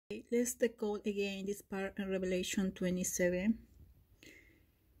let's decode again this part in Revelation 27.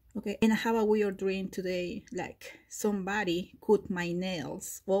 Okay, and I have a weird dream today, like somebody cut my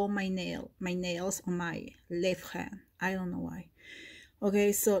nails, all my nails on my left hand. I don't know why.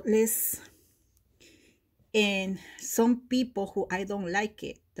 Okay, so and some people who I don't like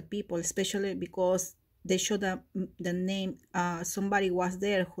it, the people, especially because they show the name, somebody was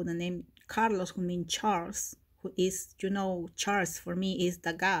there who the name Carlos, who means Charles, who is, Charles for me is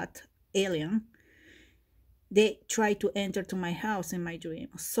the God alien. They try to enter to my house in my dream,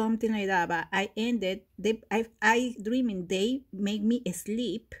 something like that. But I dreaming they make me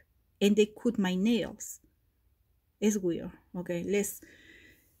sleep and they cut my nails. It's weird. Okay, let's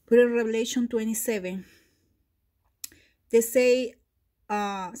put in Revelation 27. They say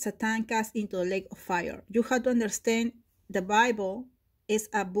Satan cast into the lake of fire. You have to understand the Bible is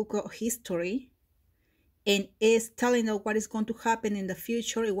a book of history and is telling us what is going to happen in the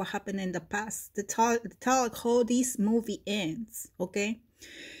future and what happened in the past. The tell how this movie ends. Okay,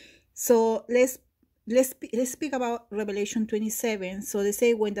 so let's speak about Revelation 27. So they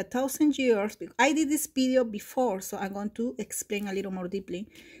say when the 1,000 years, I did this video before, so I'm going to explain a little more deeply.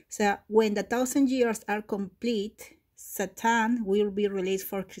 So when the 1,000 years are complete, Satan will be released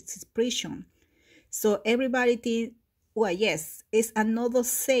for his prison. So everybody thinks, well, yes, it's another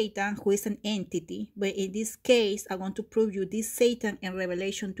Satan who is an entity. But in this case, I want to prove you this Satan in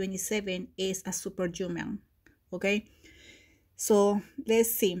Revelation 27 is a superhuman. Okay? So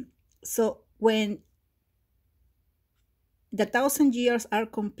let's see. So when the 1,000 years are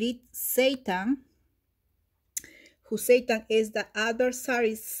complete, Satan, who Satan is the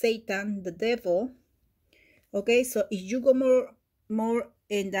adversary, Satan, the devil. Okay, so if you go more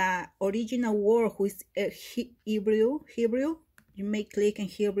in the original word, who is Hebrew, you may click in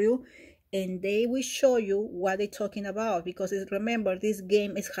Hebrew, and they will show you what they're talking about, because remember, this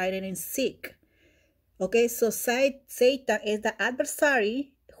game is hiding in sick. Okay, so Satan is the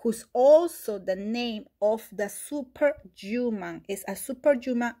adversary, who's also the name of the superhuman. Is a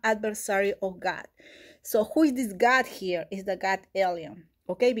superhuman adversary of God. So who is this God here? Is the God alien.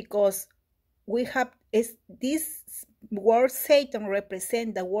 Okay, because we have this word Satan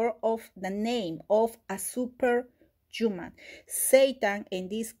represent the word of the name of a superhuman. Satan in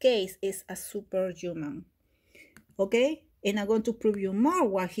this case is a superhuman. Okay, and I'm going to prove you more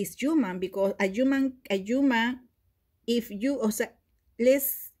why he's human, because a human, if you also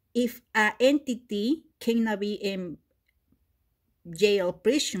if an entity cannot be in jail,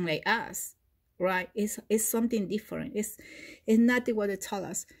 prison like us, right? It's something different. It's not what they tell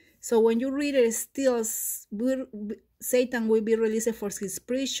us. So when you read it, still Satan will be released for his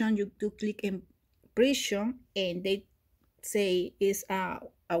prison. You do click in prison, and they say is a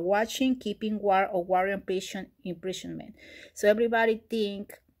watching, keeping war, or warrior patient imprisonment. So everybody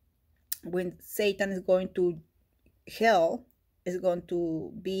think when Satan is going to hell, is going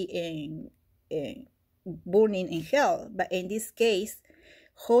to be in burning in hell. But in this case,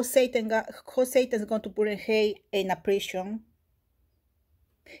 how Satan is going to put in a prison.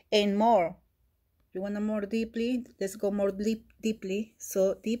 And more, you want to more deeply, let's go more deeply.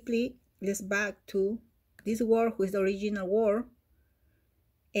 So deeply, let's back to this word, who is the original word,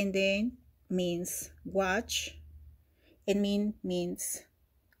 and then means watch, and means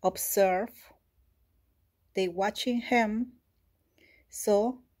observe. They watching him.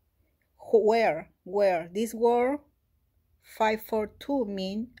 So where this word 542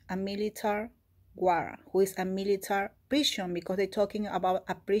 mean a military war, who is a military prison, because they're talking about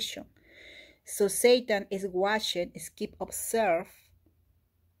a prison. So Satan is watching, is keep observe,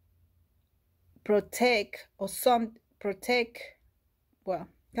 protect, or protect. Well,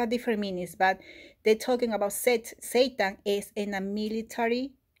 got different meanings, but they're talking about Satan is in a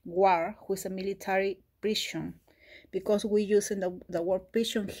military war, who is a military prison, because we're using the word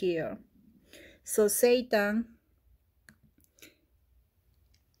prison here. So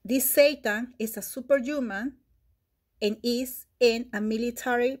this Satan is a superhuman and is in a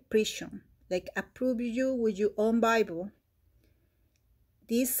military prison. Like I prove you with your own Bible.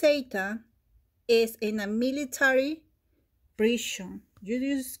 This Satan is in a military prison. You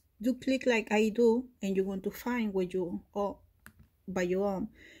just do click like I do, and you're going to find what you by your own.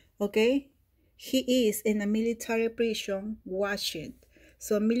 Okay? He is in a military prison watching.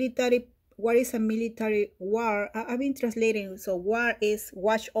 So what is a military war? I've been translating. So war is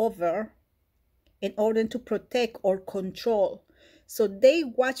watch over in order to protect or control. So they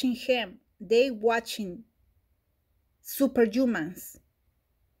watching him. They watching superhumans.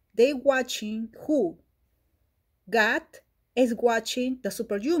 They watching who? God is watching the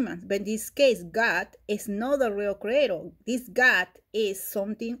superhumans. But in this case, God is not the real creator. This God is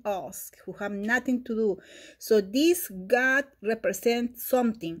something else who have nothing to do. So this God represents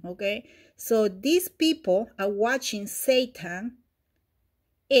something, okay? So these people are watching Satan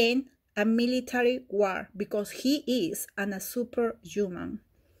in a military war because he is a superhuman.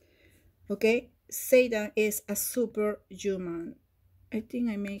 Okay, Satan is a superhuman. I think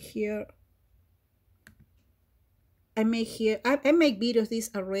I make here. I make videos this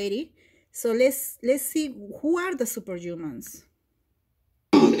already. So let's see who are the superhumans.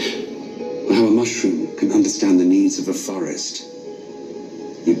 How a mushroom can understand the needs of a forest.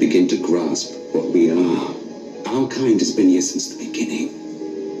 You begin to grasp what we are. Our kind has been here since the beginning.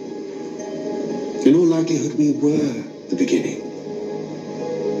 In all likelihood, we were the beginning.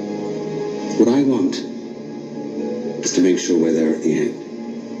 What I want is to make sure we're there at the end.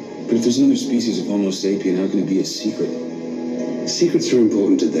 But if there's another species of Homo sapien, how can it be a secret? Secrets are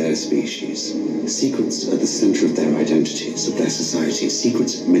important to their species. Secrets are the center of their identities, of their societies.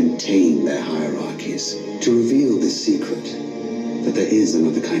 Secrets maintain their hierarchies. To reveal this secret, that there is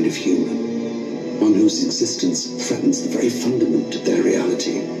another kind of human, one whose existence threatens the very fundament of their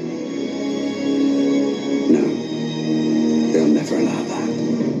reality. No, they'll never allow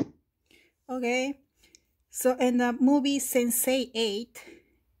that. Okay, so in the movie Sense8,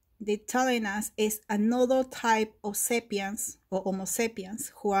 they're telling us is another type of sapiens or Homo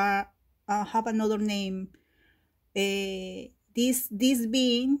sapiens who are have another name. This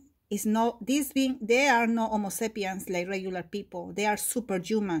being is not this being. They are not Homo sapiens like regular people. They are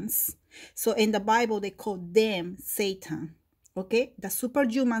superhumans. So in the Bible they call them Satan. Okay, the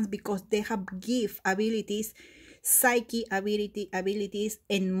superhumans because they have gift abilities, psyche abilities,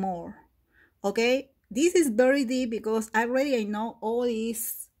 and more. Okay, this is very deep because I know all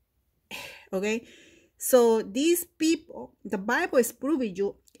these. Okay, so these people, the Bible is proving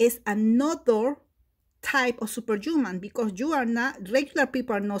you is another type of superhuman because you are not, regular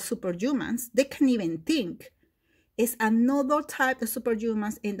people are not superhumans. They can't even think. It's another type of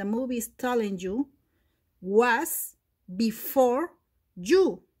superhumans, and the movie is telling you was before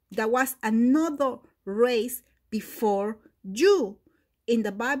you. There was another race before you. In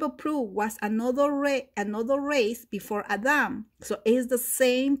the Bible proof was another race before Adam. So it's the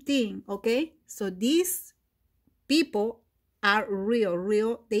same thing, okay? So these people are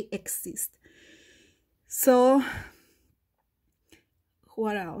real, they exist. So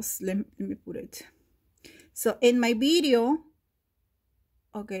what else? Let me put it. So in my video,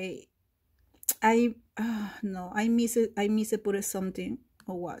 okay, I miss it put something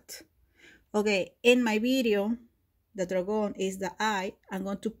or what? Okay, in my video, the dragon is the eye. I'm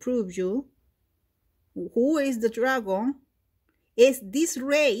going to prove you who is the dragon. Is this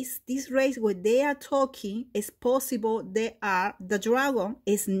race where they are talking is possible they are the dragon.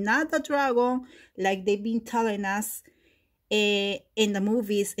 It's not the dragon like they've been telling us in the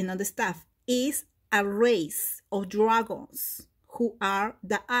movies and other stuff. Is a race of dragons who are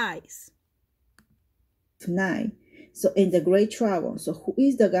the eyes. 9. So in the great dragon. So who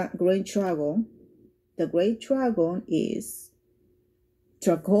is the great dragon? The great dragon is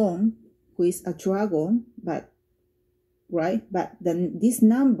dragon, who is a dragon, but right? But then this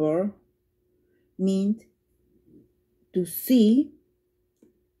number means to see.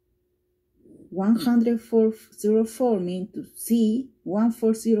 1404 means to see.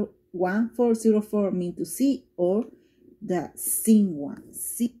 1404 means to see, or the seen one.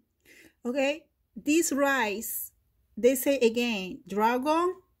 See. Okay, this rise, they say again,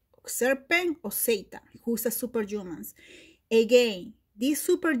 dragon, serpent, or Satan, who's a superhumans. Again, these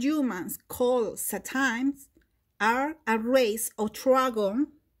superhumans called Satans are a race of dragon,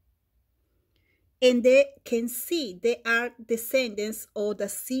 and they can see they are descendants of the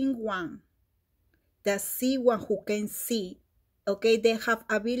seen one, the seen one who can see. Okay, they have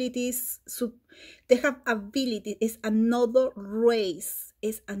abilities. It's another race.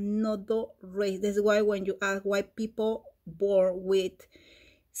 It's another race. That's why when you ask why people born with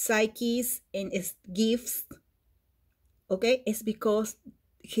psyches and gifts, okay, it's because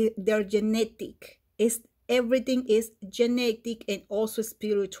they're genetic. Everything is genetic and also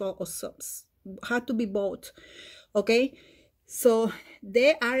spiritual or subs. Have to be both. Okay, so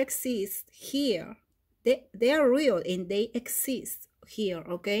they exist here. They are real and they exist here.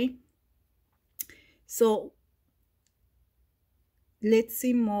 Okay, so let's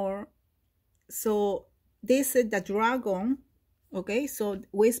see more. So this is the dragon. Okay, so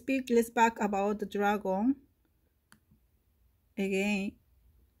let's back about the dragon again.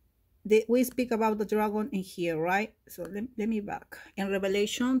 We speak about the dragon in here, right? So let me back in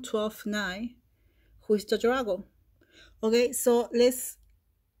Revelation 12:9. Who is the dragon? Okay, so let's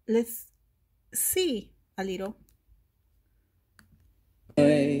see a little.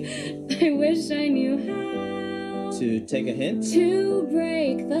 I wish I knew how To take a hint? to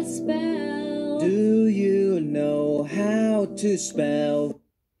break the spell. Do you know how to spell?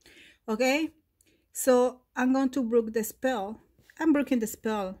 Okay, so I'm going to break the spell. I'm breaking the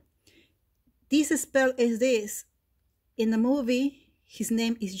spell. This spell is this. In the movie, his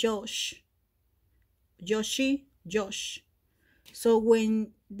name is Josh. Josh. So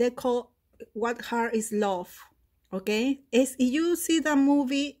when they call what heart is love, okay? If you see the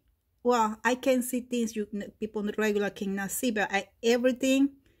movie, well, I can see things you people regular cannot see, but everything.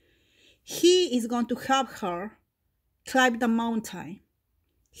 He is going to help her climb the mountain.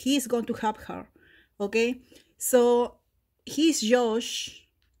 He is going to help her, okay? So he's Josh,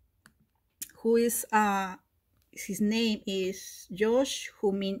 who is his name is Josh,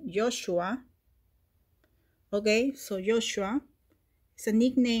 who means Joshua. Okay, so Joshua. It's a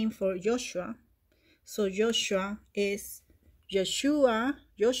nickname for Joshua. So Joshua is Joshua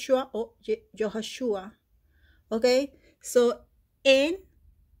or Jehoshua. Okay, so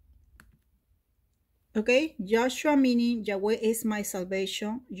okay, Joshua meaning Yahweh is my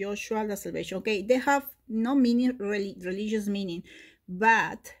salvation, Joshua the salvation. Okay, they have no meaning, religious meaning,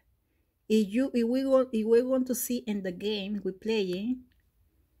 but if we want to see in the game we're playing,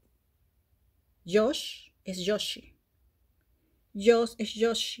 Josh is Joshi. Josh is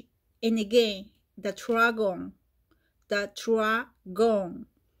Joshi. And again, the dragon.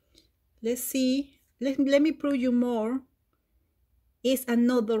 Let's see. Let me prove you more. It's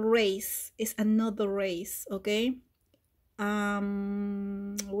another race. Okay?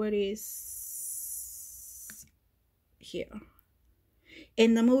 Where is here?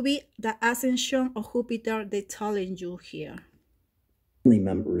 In the movie, The Ascension of Jupiter, they're telling you here. Family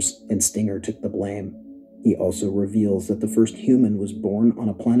members, and Stinger took the blame. He also reveals that the first human was born on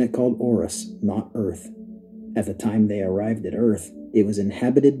a planet called Oris, not Earth. At the time they arrived at Earth, it was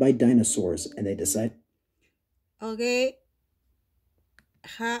inhabited by dinosaurs, and they decided... Okay.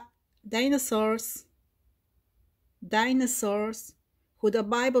 Dinosaurs, who the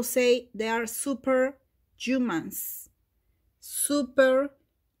Bible say they are superhumans.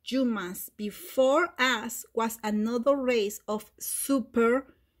 Before us was another race of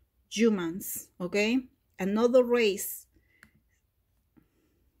superhumans. Okay, another race.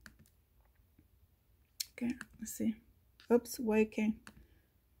 Okay, let's see. Oops, why can't?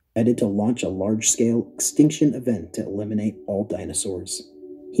 Decided to launch a large-scale extinction event to eliminate all dinosaurs.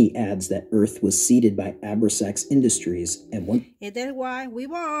 He adds that Earth was seeded by Abrasax Industries and one... And that's why we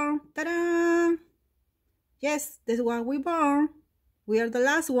born. Ta-da! Yes, that's why we born. We are the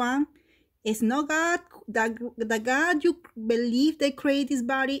last one. It's not God. The God you believe they create this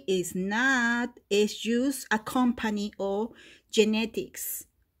body is not. It's just a company of genetics.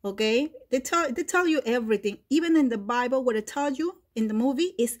 Okay? They tell you everything. Even in the Bible, what they tell you in the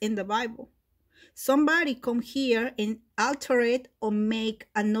movie is in the Bible. Somebody come here and alter it or make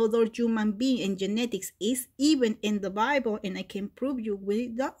another human being, and genetics is even in the Bible, and I can prove you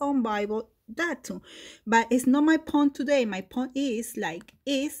with the own Bible that too. But it's not my point today. My point is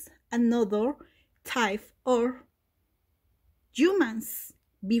another type of humans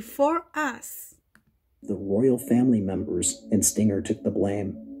before us. The royal family members, and Stinger took the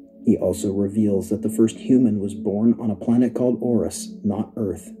blame. He also reveals that the first human was born on a planet called Oris, not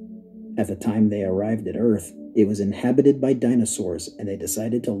Earth. At the time they arrived at Earth, it was inhabited by dinosaurs, and they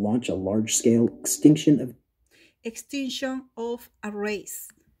decided to launch a large-scale extinction of a race.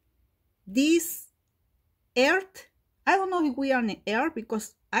 This Earth, I don't know if we are in air,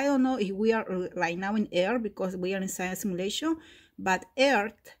 because I don't know if we are right now in air because we are in science simulation, but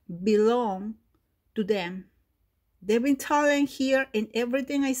Earth belongs to them. They've been telling here, and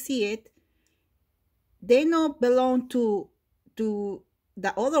everything I see it, they not belong to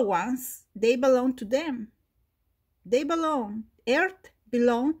the other ones. They belong to them. Earth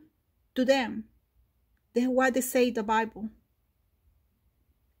belong to them. That's why they say the Bible.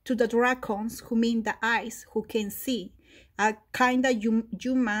 To the dragons, who mean the eyes, who can see, a kind of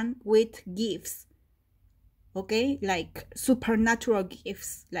human with gifts. Okay, like supernatural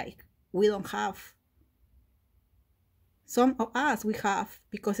gifts, like we don't have. Some of us we have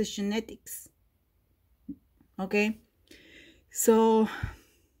because it's genetics. Okay, so,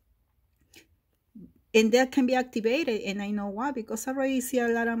 and that can be activated, and I know why, because I already see a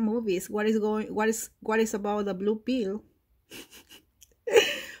lot of movies. What is about the blue pill?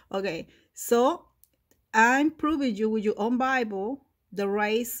 Okay, so I'm proving you with your own Bible, the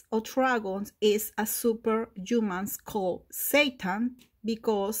race of dragons is a superhumans called Satan,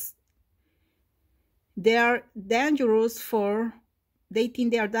 because they are dangerous for, they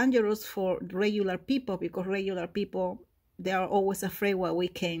think they are dangerous for regular people, because regular people, they are always afraid what we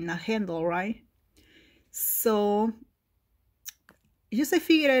cannot handle, right? So just I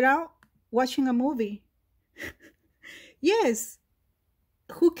figured it out watching a movie. Yes,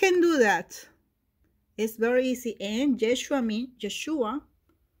 who can do that? It's very easy. And Yeshua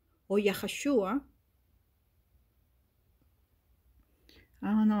or Yahshua, I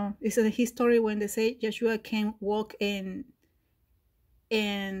don't know. It's a history when they say Yeshua can walk in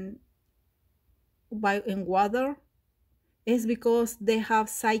water. It's because they have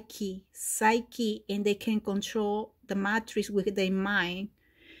psyche, and they can control the matrix with their mind.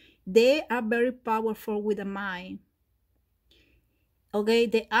 They are very powerful with the mind. Okay,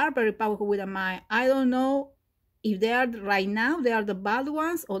 they are very powerful with the mind. I don't know if they are right now, they are the bad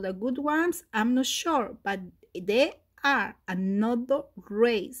ones or the good ones. I'm not sure, but they are another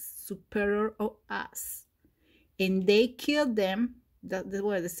race superior of us. And they killed them.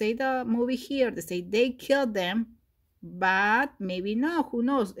 They say the movie here, they say they killed them, but maybe no, who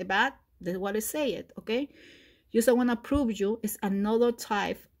knows? But that's what I say it, okay? Just I want to prove you it's another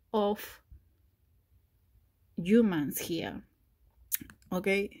type of humans here.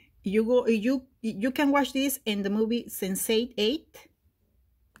 Okay, you can watch this in the movie Sense8.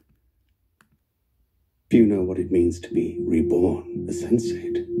 If you know what it means to be reborn, a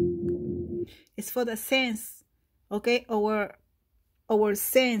sensate. It's for the sense, okay? Our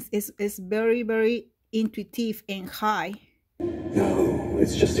sense is very, very intuitive and high. No,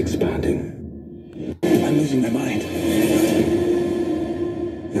 it's just expanding. I'm losing my mind.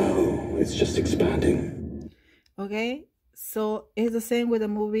 No, it's just expanding. Okay, so it's the same with the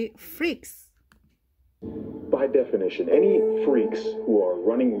movie Freaks. By definition, any freaks who are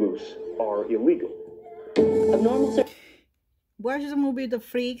running loose are illegal. Watch the movie The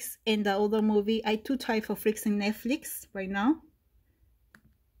Freaks and the other movie. I two type of freaks in Netflix right now.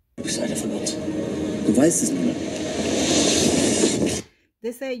 Sei verrückt. Du weißt es nicht.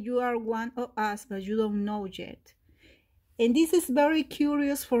 They say you are one of us, but you don't know yet. And this is very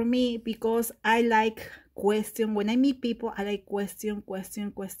curious for me because I like question. When I meet people, I like question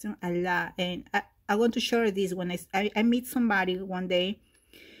a lot. And I want to share this. When I meet somebody one day,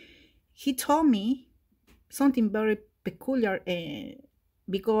 he told me something very peculiar,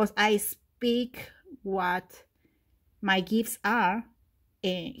 because I speak what my gifts are.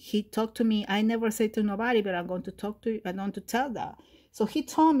 And he talked to me. I never say to nobody, but I'm going to talk to you. I want to tell that. So he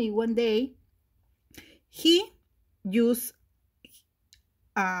told me one day he used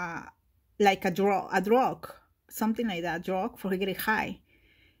like a drug, something like that, drug for getting high.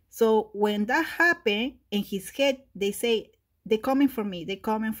 So when that happened in his head, they say, they're coming for me, they're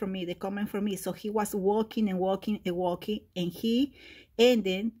coming for me, they're coming for me. So he was walking, and he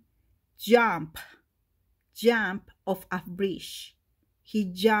ended jump off a bridge. He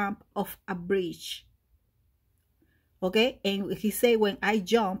jumped off a bridge. Okay, and he said, when I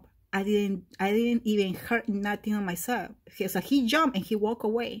jump, I didn't even hurt nothing on myself. So he jumped and he walked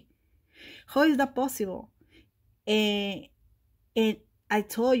away. How is that possible? And I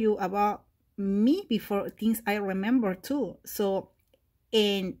told you about me before, things I remember too. So,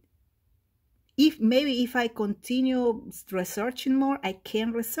 and if I continue researching more, I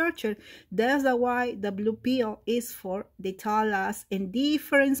can research it. That's why the blue pill is for. They tell us in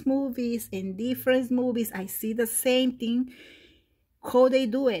different movies, I see the same thing. How they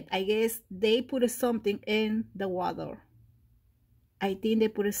do it, I guess they put something in the water. I think they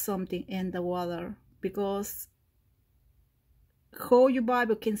put something in the water, because how your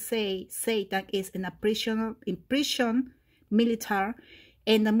Bible can say Satan is in prison military.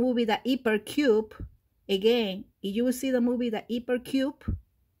 In the movie The Hypercube, again, if you see the movie The Hypercube,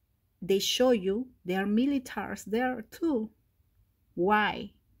 they show you there are militaries there too.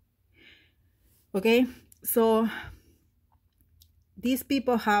 Why? Okay, so these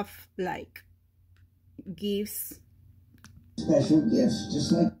people have like gifts. Special gifts,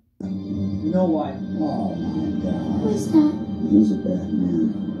 just like you know why. Oh my God. What's that? He's a bad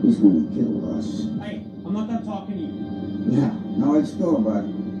man. He's gonna kill us. Hey, I'm not done talking to you. Yeah, no, it's cool, bud.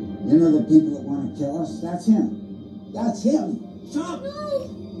 You know the people that want to kill us? That's him. That's him. Shut up! No!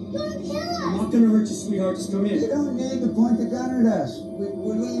 Don't kill us! I'm not gonna hurt you, sweetheart. Just come You in. don't need to point the gun at us.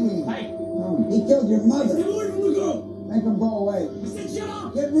 We're leaving. Hey! No, he killed your mother. Stay away from the girl! Make him go away. I said shut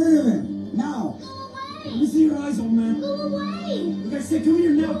up! Get rid of him. Now. Go away! Let me see your eyes, old man. Go away! Like I said, come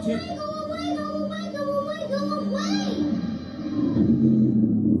here now, kid. Go away! Go away! Go away! Go away!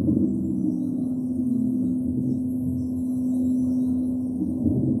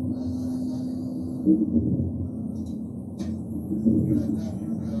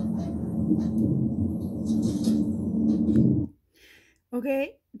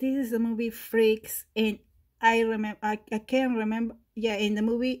 Okay, this is the movie Freaks, and I can't remember. Yeah, in the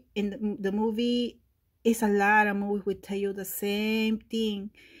movie, the movie is a lot of movies will tell you the same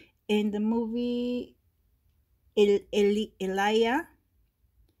thing. In the movie, Elijah,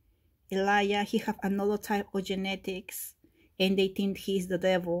 he have another type of genetics, and they think he's the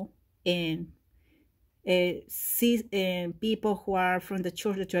devil, and people who are from the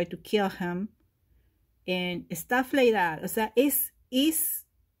church that try to kill him, and stuff like that. So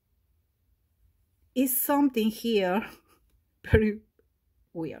is something here very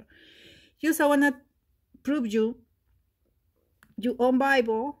weird. Just I wanna prove you your own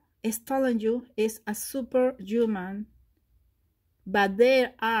Bible is telling you is a superhuman, but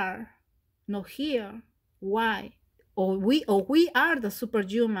there are no here. Why? Or we are the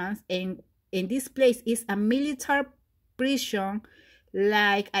superhumans, and in this place is a military prison,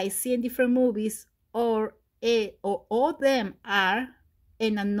 like I see in different movies, or all them are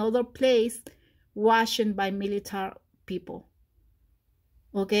in another place watched by military people.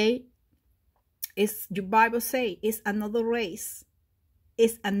 Okay, it's your Bible say it's another race.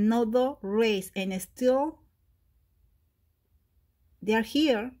 It's another race, and still they are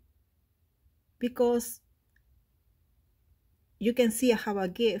here because you can see I have a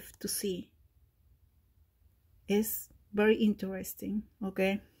gift to see. It's very interesting.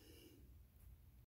 Okay.